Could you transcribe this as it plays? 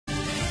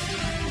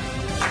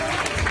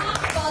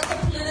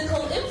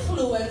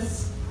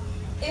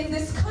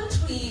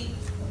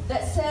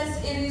that says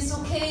it is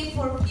okay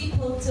for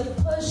people to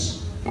push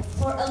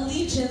for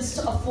allegiance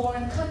to a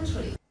foreign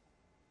country.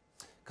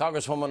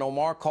 Congresswoman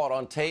Omar caught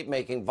on tape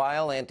making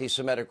vile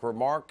anti-Semitic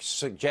remarks,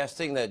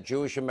 suggesting that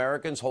Jewish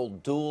Americans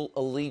hold dual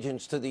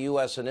allegiance to the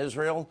U.S. and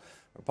Israel.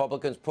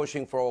 Republicans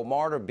pushing for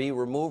Omar to be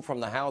removed from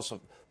the House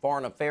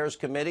Foreign Affairs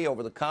Committee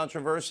over the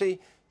controversy.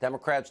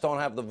 Democrats don't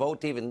have the vote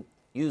to even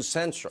use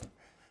censure.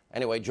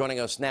 Anyway, joining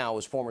us now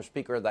is former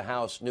Speaker of the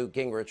House, Newt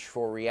Gingrich,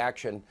 for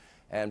reaction.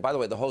 And by the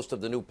way, the host of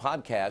the new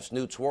podcast,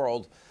 Newt's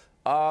World.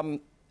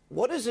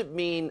 What does it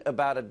mean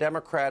about a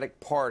Democratic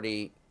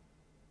Party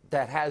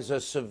that has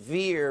a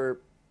severe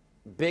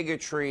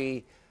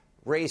bigotry,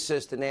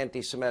 racist, and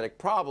anti-Semitic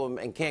problem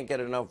and can't get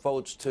enough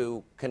votes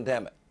to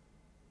condemn it?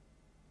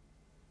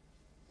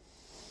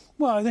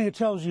 Well, I think it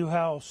tells you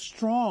how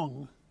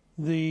strong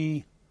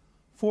the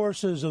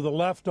forces of the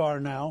left are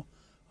now.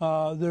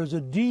 There's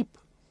a deep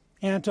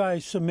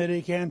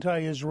anti-Semitic,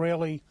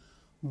 anti-Israeli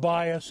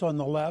bias on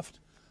the left.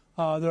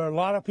 There are a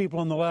lot of people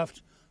on the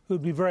left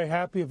who'd be very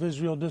happy if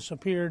Israel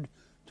disappeared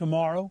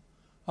tomorrow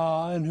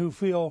and who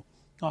feel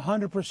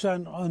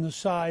 100% on the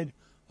side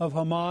of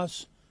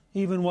Hamas,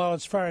 even while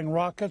it's firing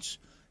rockets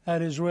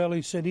at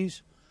Israeli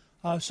cities.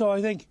 So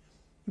I think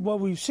what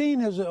we've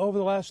seen is, over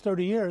the last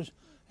 30 years,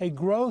 a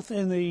growth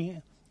in the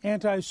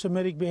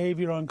anti-Semitic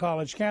behavior on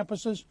college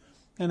campuses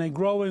and a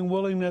growing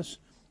willingness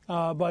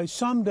by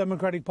some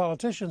Democratic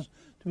politicians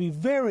to be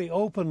very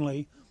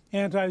openly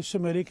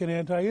anti-Semitic and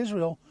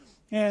anti-Israel.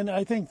 And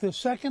I think the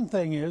second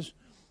thing is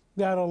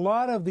that a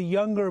lot of the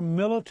younger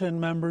militant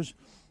members,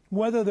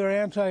 whether they're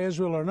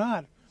anti-Israel or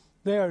not,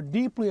 they are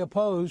deeply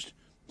opposed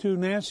to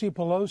Nancy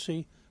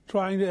Pelosi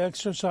trying to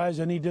exercise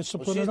any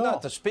discipline at all. She's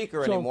not the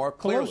speaker anymore,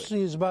 clearly.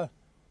 Pelosi is about...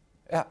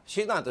 Yeah,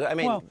 she's not. I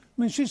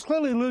mean, she's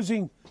clearly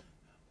losing.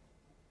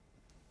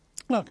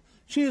 Look,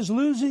 she is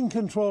losing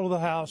control of the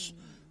House.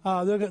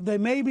 They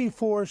may be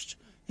forced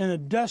in a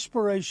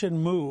desperation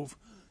move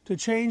to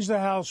change the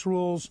House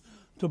rules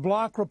to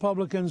block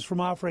Republicans from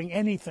offering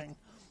anything,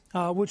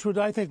 which would,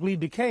 I think, lead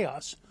to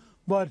chaos.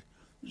 But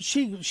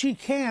she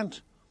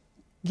can't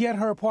get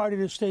her party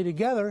to stay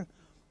together.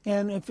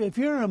 And if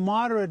you're in a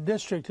moderate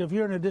district, if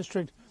you're in a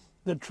district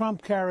that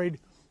Trump carried,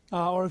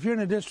 or if you're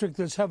in a district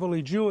that's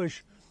heavily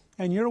Jewish,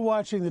 and you're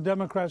watching the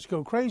Democrats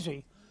go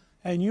crazy,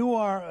 and you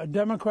are a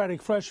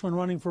Democratic freshman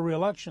running for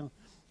re-election,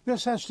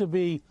 this has to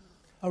be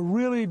a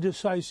really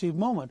decisive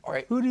moment. All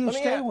right. Who do you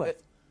stay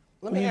with?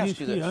 Let me ask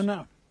you this.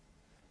 No.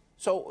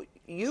 So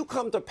you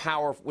come to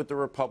power with the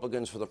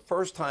Republicans for the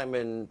first time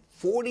in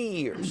 40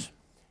 years.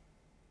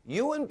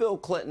 You and Bill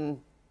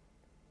Clinton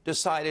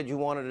decided you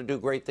wanted to do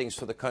great things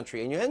for the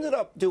country, and you ended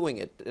up doing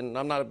it. And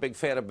I'm not a big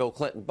fan of Bill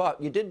Clinton,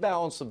 but you did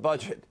balance the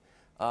budget,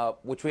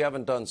 which we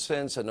haven't done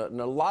since, and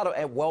a lot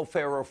of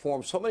welfare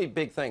reform, so many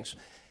big things.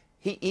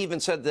 He even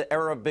said the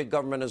era of big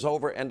government is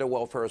over, end of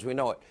welfare as we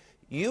know it.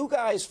 You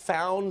guys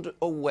found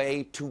a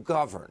way to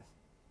govern,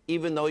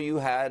 even though you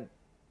had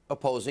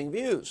opposing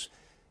views.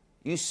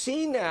 You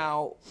see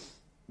now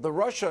the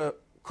Russia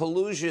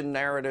collusion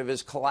narrative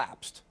is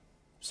collapsed.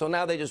 So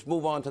now they just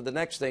move on to the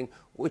next thing,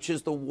 which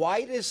is the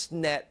widest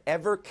net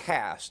ever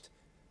cast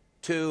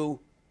to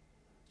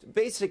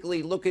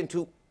basically look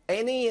into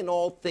any and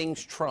all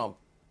things Trump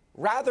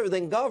rather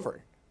than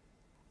govern.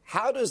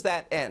 How does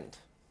that end?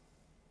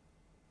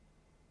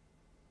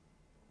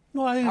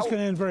 Well, I think it's going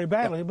to end very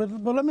badly. Yeah.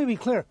 But let me be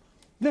clear.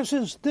 This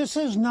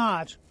is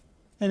not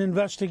an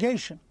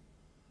investigation.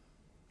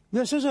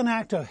 This is an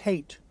act of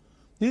hate.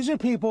 These are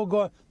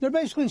people they're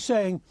basically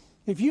saying,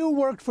 if you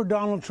worked for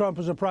Donald Trump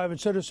as a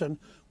private citizen,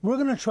 we're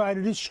going to try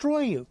to destroy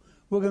you.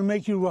 We're going to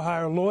make you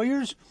hire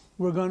lawyers.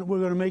 We're going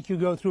to make you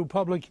go through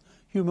public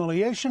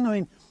humiliation.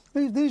 I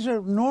mean, these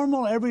are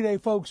normal, everyday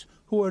folks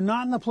who are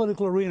not in the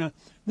political arena.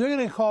 They're going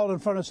to get called in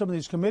front of some of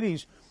these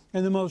committees,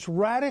 and the most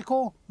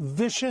radical,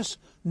 vicious,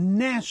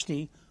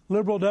 nasty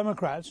liberal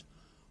Democrats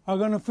are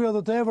going to feel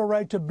that they have a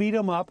right to beat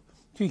them up,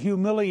 to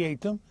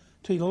humiliate them,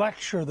 to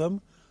lecture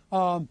them.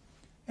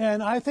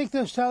 And I think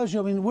this tells you,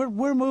 I mean,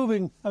 we're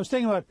moving. I was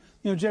thinking about,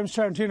 James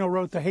Tarantino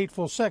wrote The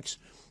Hateful Six.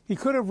 He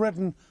could have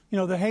written,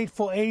 The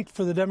Hateful Eight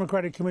for the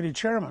Democratic Committee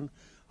chairman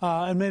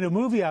and made a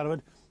movie out of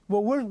it. But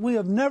we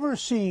have never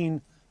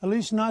seen, at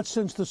least not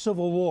since the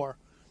Civil War,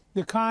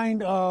 the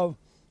kind of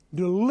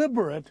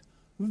deliberate,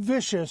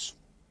 vicious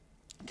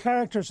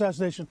character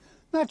assassination,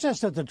 not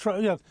just at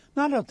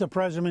not at the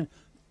president. I mean,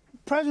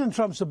 President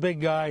Trump's a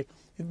big guy.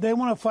 If they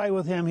want to fight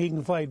with him, he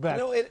can fight back.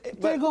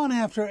 They're going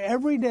after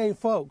everyday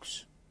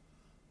folks.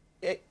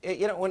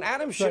 When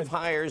Adam Schiff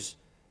hires,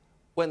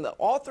 when the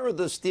author of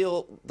the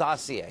Steele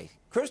dossier,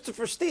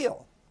 Christopher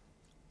Steele,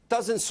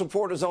 doesn't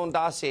support his own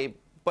dossier,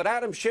 but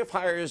Adam Schiff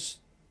hires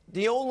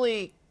the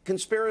only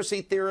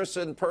conspiracy theorist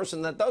and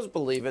person that does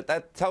believe it,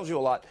 that tells you a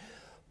lot.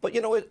 But,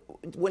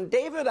 when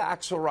David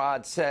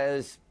Axelrod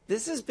says,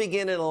 this is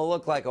beginning to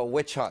look like a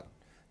witch hunt,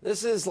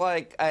 this is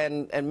like,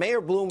 and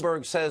Mayor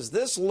Bloomberg says,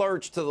 this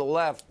lurch to the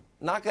left,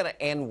 not going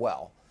to end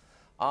well.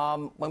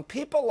 When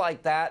people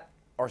like that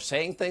are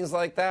saying things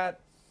like that,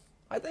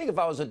 I think if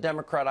I was a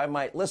Democrat, I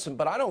might listen,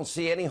 but I don't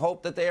see any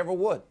hope that they ever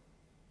would.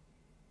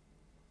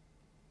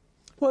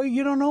 Well,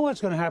 you don't know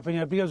what's going to happen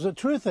yet, because the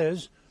truth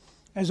is,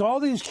 as all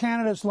these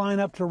candidates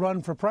line up to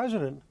run for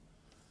president,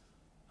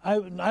 I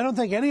don't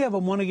think any of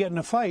them want to get in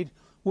a fight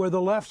where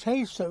the left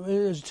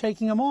is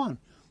taking them on.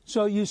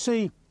 So you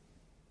see,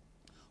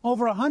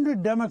 over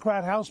 100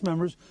 Democrat House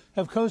members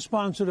have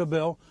co-sponsored a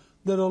bill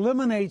that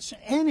eliminates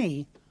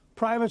any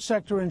private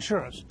sector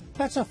insurance.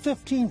 That's a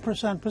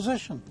 15%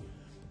 position.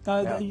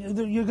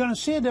 You're going to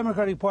see a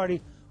Democratic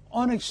Party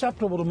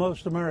unacceptable to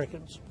most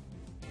Americans.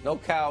 No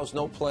cows,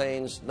 no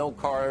planes, no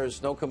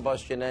cars, no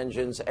combustion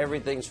engines.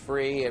 Everything's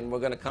free, and we're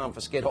going to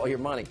confiscate all your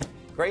money.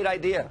 Great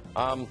idea.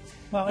 Well,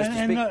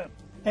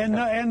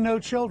 and no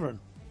children.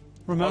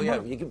 Remember?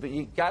 Oh, yeah.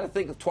 You got to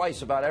think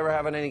twice about ever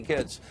having any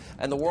kids.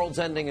 And the world's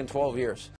ending in 12 years.